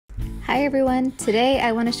Hi everyone, today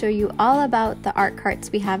I want to show you all about the art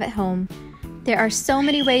carts we have at home. There are so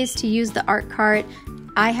many ways to use the art cart.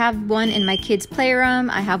 I have one in my kids' playroom,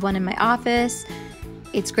 I have one in my office.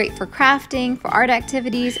 It's great for crafting, for art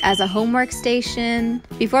activities, as a homework station.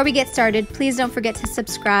 Before we get started, please don't forget to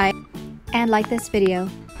subscribe and like this video.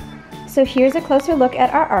 So here's a closer look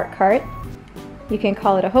at our art cart. You can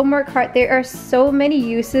call it a homework cart. There are so many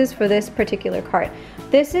uses for this particular cart.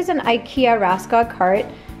 This is an Ikea Raskog cart.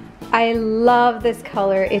 I love this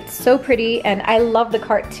color. It's so pretty and I love the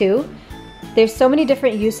cart too. There's so many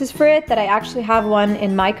different uses for it that I actually have one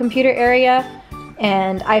in my computer area,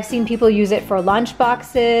 and I've seen people use it for lunch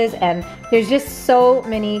boxes, and there's just so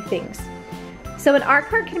many things. So an art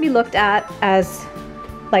cart can be looked at as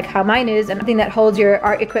like how mine is, and something that holds your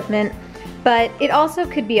art equipment, but it also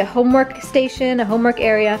could be a homework station, a homework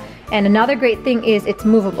area, and another great thing is it's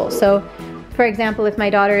movable. So for example, if my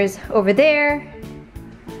daughter is over there,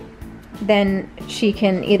 then she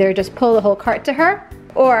can either just pull the whole cart to her,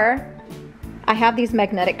 or I have these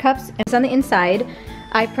magnetic cups, and it's on the inside.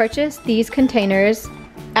 I purchased these containers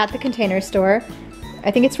at the Container Store.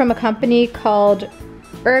 I think it's from a company called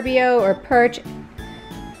Urbio or Perch.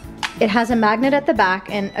 It has a magnet at the back,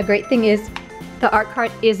 and a great thing is the art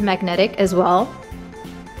cart is magnetic as well.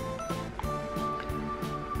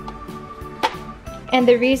 And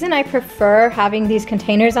the reason I prefer having these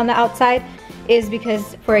containers on the outside is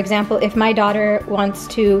because, for example, if my daughter wants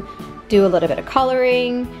to do a little bit of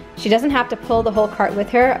coloring, she doesn't have to pull the whole cart with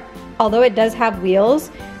her. Although it does have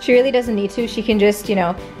wheels, she really doesn't need to. She can just,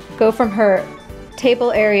 go from her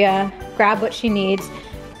table area, grab what she needs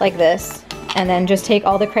like this, and then just take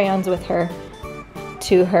all the crayons with her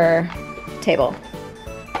to her table.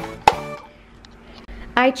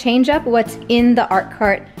 I change up what's in the art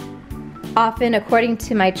cart often according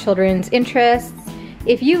to my children's interests.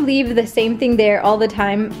 If you leave the same thing there all the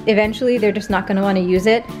time, eventually they're just not going to want to use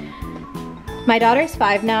it. My daughter's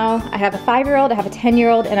 5 now. I have a 5-year-old, I have a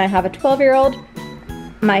 10-year-old, and I have a 12-year-old.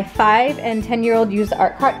 My 5 and 10-year-old use the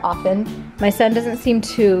art cart often. My son doesn't seem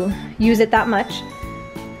to use it that much.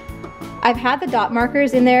 I've had the dot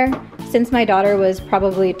markers in there since my daughter was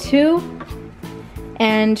probably 2,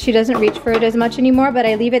 and she doesn't reach for it as much anymore, but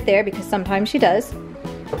I leave it there because sometimes she does.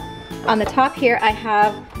 On the top here I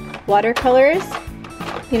have watercolors,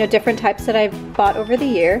 different types that I've bought over the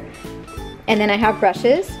year, and then I have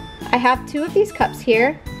brushes. I have 2 of these cups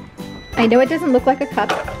here. I know it doesn't look like a cup,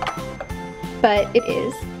 but it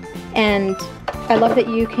is. And I love that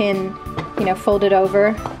you can, fold it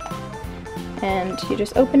over and you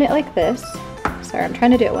just open it like this. Sorry, I'm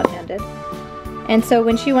trying to do it one-handed. And so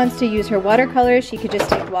when she wants to use her watercolors, she could just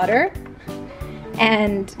take water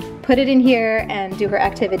and put it in here and do her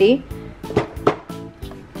activity.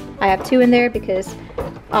 I have 2 in there because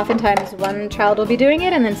oftentimes one child will be doing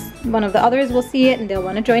it and then one of the others will see it and they'll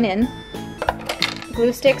want to join in.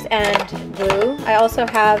 Glue sticks and glue. I also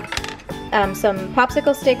have some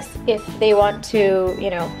popsicle sticks if they want to,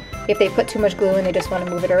 if they put too much glue and they just want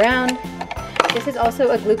to move it around. This is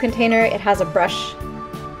also a glue container. It has a brush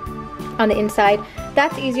on the inside.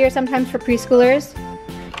 That's easier sometimes for preschoolers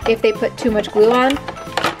if they put too much glue on.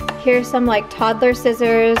 Here's some like toddler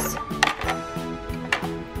scissors.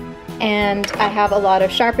 And I have a lot of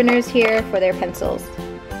sharpeners here for their pencils.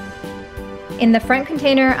 In the front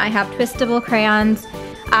container, I have twistable crayons.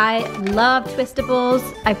 I love twistables.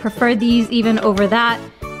 I prefer these even over that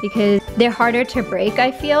because they're harder to break,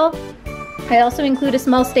 I feel. I also include a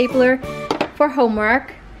small stapler for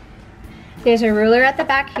homework. There's a ruler at the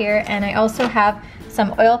back here, and I also have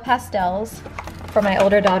some oil pastels for my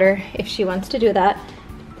older daughter if she wants to do that.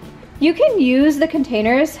 You can use the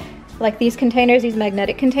containers, like these containers, these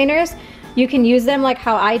magnetic containers. You can use them like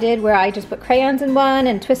how I did, where I just put crayons in one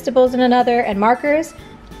and twistables in another and markers.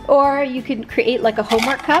 Or you can create like a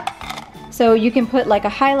homework cup. So you can put like a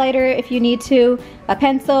highlighter if you need to, a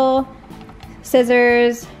pencil,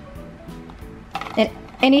 scissors, and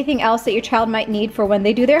anything else that your child might need for when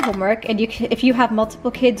they do their homework. And if you have multiple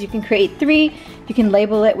kids, you can create 3. You can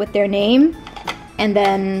label it with their name, and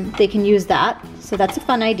then they can use that. So that's a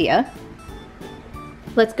fun idea.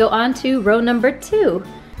 Let's go on to row number 2.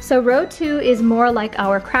 So row 2 is more like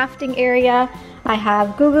our crafting area. I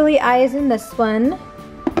have googly eyes in this one.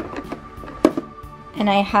 And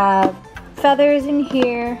I have feathers in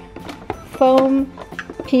here, foam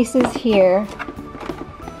pieces here.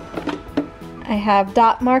 I have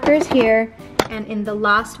dot markers here. And in the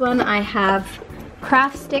last one, I have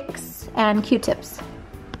craft sticks and Q-tips.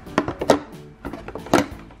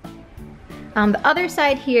 On the other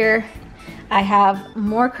side here, I have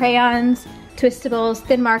more crayons, twistables,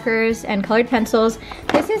 thin markers, and colored pencils.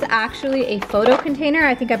 This is actually a photo container.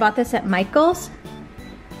 I think I bought this at Michael's.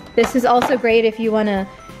 This is also great if you want to,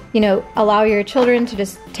 you know, allow your children to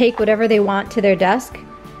just take whatever they want to their desk.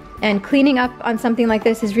 And cleaning up on something like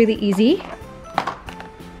this is really easy.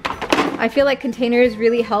 I feel like containers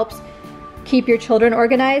really helps keep your children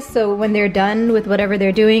organized, so when they're done with whatever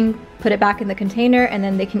they're doing, put it back in the container and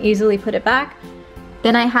then they can easily put it back.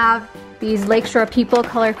 Then I have these Lakeshore People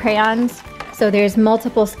color crayons. So there's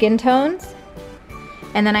multiple skin tones.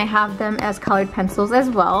 And then I have them as colored pencils as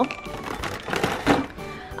well.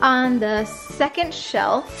 On the second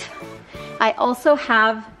shelf, I also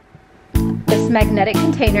have this magnetic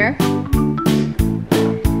container.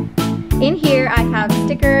 In here I have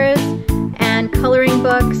stickers and coloring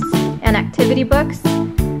books and activity books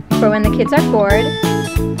for when the kids are bored.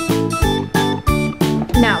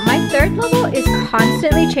 Now, my third level is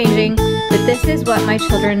constantly changing, but this is what my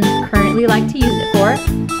children currently like to use it for.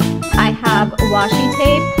 I have washi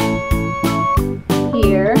tape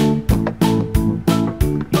here.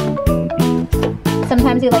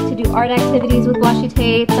 Sometimes they like to do art activities with washi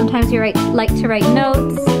tape. Sometimes they like to write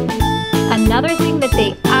notes. Another thing that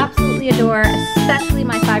they absolutely adore, especially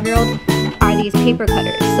my 5-year-old, are these paper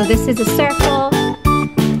cutters. So this is a circle,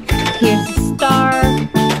 here's a star,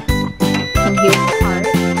 and here's the heart.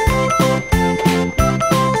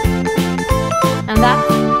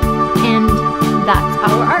 And that's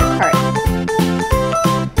our art cart.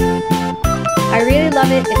 I really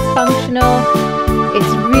love it. It's functional.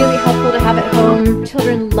 It's really helpful to have at home.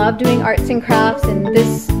 Children love doing arts and crafts, and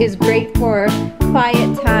this is great for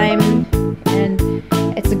quiet time, and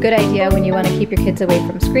it's a good idea when you want to keep your kids away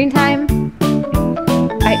from screen time.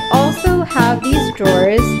 I also have these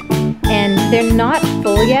drawers, and they're not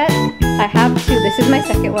full yet. I have two. This is my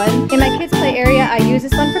second one. In my kids' play area, I use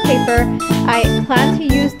this one for paper. I plan to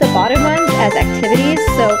use the bottom ones as activities,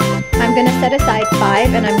 so I'm going to set aside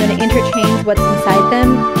 5, and I'm going to interchange what's inside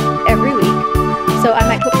them every week. So I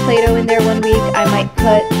might put Play-Doh in there one week, I might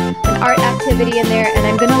put an art activity in there, and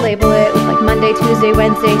I'm going to label it with like Monday, Tuesday,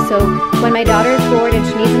 Wednesday, so when my daughter is bored and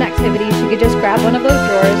she needs an activity, she could just grab one of those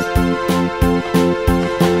drawers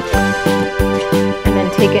and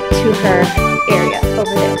then take it to her area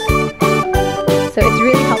over there. So it's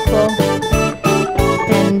really helpful,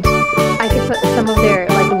 and I could put some of their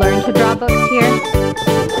like learn to draw books here.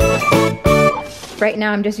 Right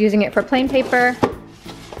now I'm just using it for plain paper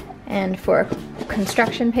and for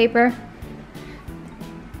construction paper.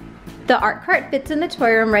 The art cart fits in the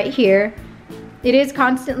toy room right here. It is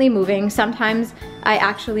constantly moving. Sometimes I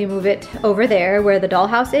actually move it over there where the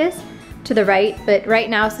dollhouse is to the right, but right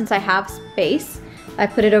now since I have space, I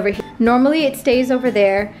put it over here. Normally it stays over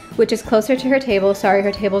there, which is closer to her table. Sorry,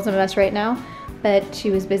 her table's a mess right now, but she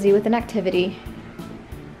was busy with an activity.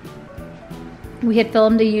 We had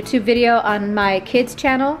filmed a YouTube video on my kids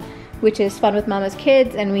channel, which is Fun with Mama's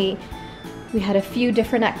Kids, and we had a few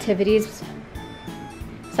different activities.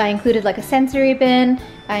 So I included like a sensory bin,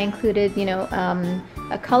 I included, you know,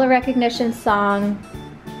 a color recognition song.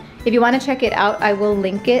 If you want to check it out, I will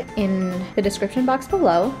link it in the description box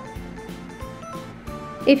below.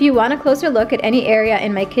 If you want a closer look at any area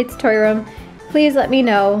in my kids' toy room, please let me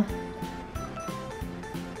know.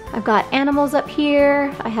 I've got animals up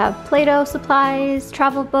here, I have Play-Doh supplies,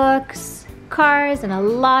 travel books, cars, and a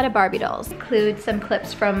lot of Barbie dolls. Include some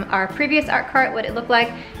clips from our previous art cart, what it looked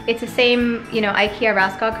like. It's the same, you know, Ikea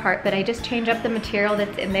Raskog cart, but I just change up the material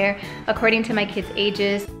that's in there according to my kids'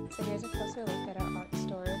 ages. So here's a closer look at our art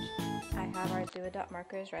storage. I have our do-a-dot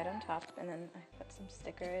markers right on top, and then I put some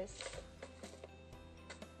stickers,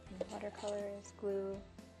 and watercolors, glue.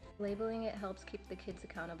 Labeling it helps keep the kids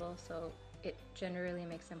accountable, so it generally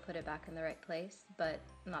makes them put it back in the right place, but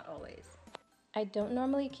not always. I don't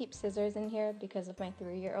normally keep scissors in here because of my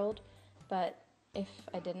 3-year-old, but if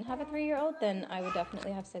I didn't have a 3-year-old, then I would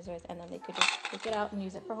definitely have scissors, and then they could just take it out and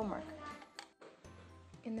use it for homework.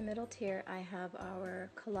 In the middle tier, I have our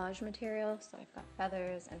collage material, so I've got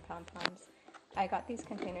feathers and pom-poms. I got these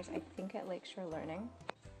containers, I think, at Lakeshore Learning.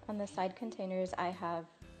 On the side containers, I have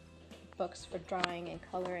books for drawing and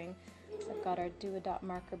coloring. So I've got our do-a-dot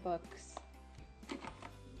marker books.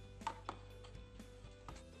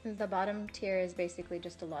 The bottom tier is basically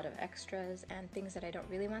just a lot of extras and things that I don't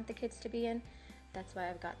really want the kids to be in. That's why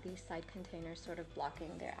I've got these side containers sort of blocking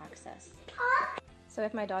their access. So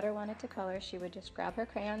if my daughter wanted to color, she would just grab her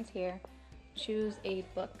crayons here, choose a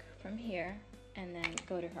book from here, and then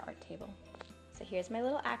go to her art table. So here's my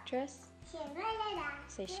little actress.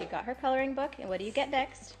 So she got her coloring book, and what do you get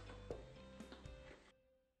next?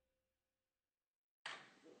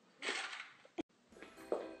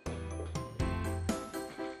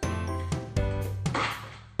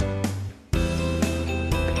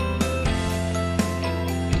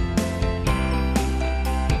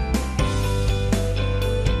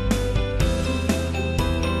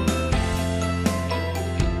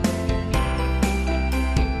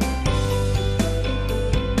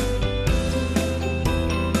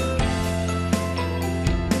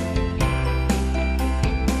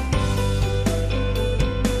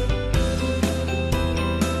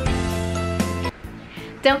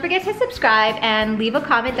 Don't forget to subscribe and leave a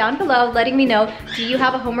comment down below letting me know, do you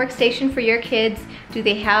have a homework station for your kids? Do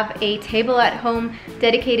they have a table at home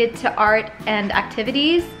dedicated to art and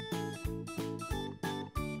activities?